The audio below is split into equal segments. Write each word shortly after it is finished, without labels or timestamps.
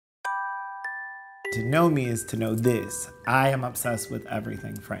To know me is to know this. I am obsessed with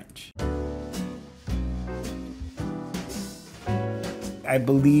everything French. I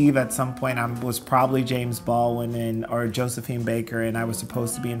believe at some point I was probably James Baldwin or Josephine Baker, and I was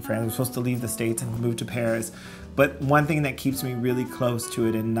supposed to be in France. I was supposed to leave the States and move to Paris. But one thing that keeps me really close to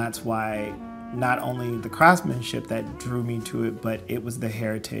it, and that's why not only the craftsmanship that drew me to it, but it was the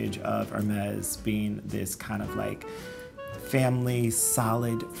heritage of Hermes being this kind of like family,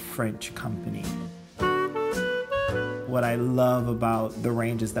 solid French company. What I love about the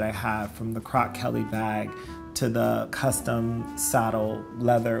ranges that I have, from the Croc Kelly bag to the custom saddle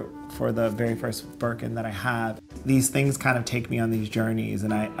leather for the very first Birkin that I have, these things kind of take me on these journeys,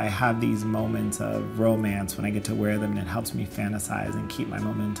 and I have these moments of romance when I get to wear them, and it helps me fantasize and keep my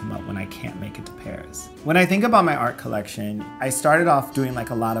momentum up when I can't make it to Paris. When I think about my art collection, I started off doing like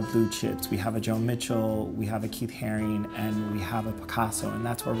a lot of blue chips. We have a Joe Mitchell, we have a Keith Haring, and we have a Picasso, and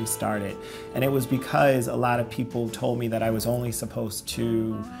that's where we started. And it was because a lot of people told me that I was only supposed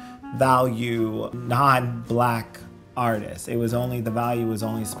to value non-black artists. The value was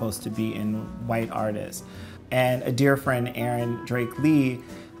only supposed to be in white artists. And a dear friend, Erin Drake Lee,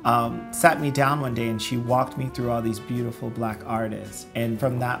 sat me down one day and she walked me through all these beautiful black artists. And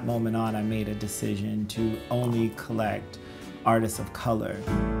from that moment on, I made a decision to only collect artists of color.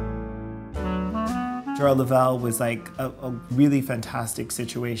 Gerald Lavelle was like a really fantastic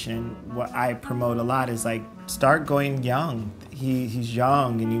situation. What I promote a lot is like, start going young. He's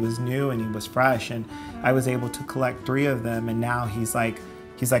young and he was new and he was fresh, and I was able to collect 3 of them, and now he's like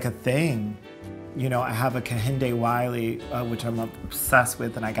a thing. You know, I have a Kehinde Wiley, which I'm obsessed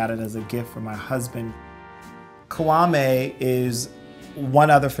with, and I got it as a gift from my husband. Kwame is one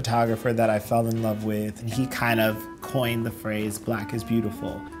other photographer that I fell in love with, and he kind of coined the phrase, "Black is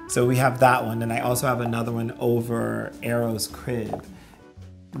beautiful." So we have that one, and I also have another one over Arrow's crib.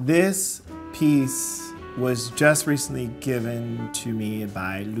 This piece was just recently given to me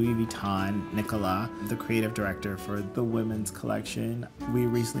by Louis Vuitton, Nicolas, the creative director for the women's collection. We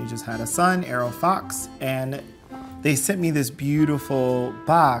recently just had a son, Arrow Fox, and they sent me this beautiful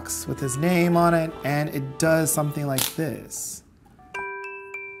box with his name on it, and it does something like this.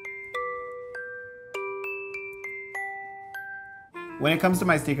 When it comes to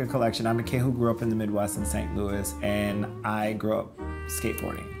my sneaker collection, I'm a kid who grew up in the Midwest in St. Louis, and I grew up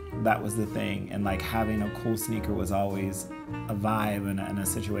skateboarding. That was the thing, and like having a cool sneaker was always a vibe and a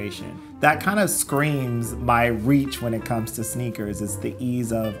situation. That kind of screams my reach when it comes to sneakers. It's the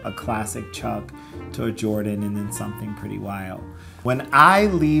ease of a classic Chuck to a Jordan and then something pretty wild. When I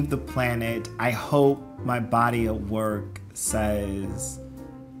leave the planet, I hope my body of work says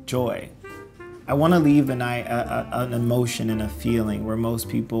joy. I want to leave an emotion and a feeling where most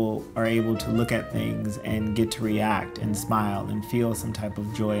people are able to look at things and get to react and smile and feel some type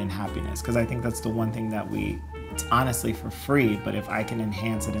of joy and happiness. Because I think that's the one thing that it's honestly for free, but if I can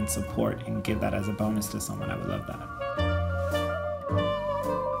enhance it and support and give that as a bonus to someone, I would love that.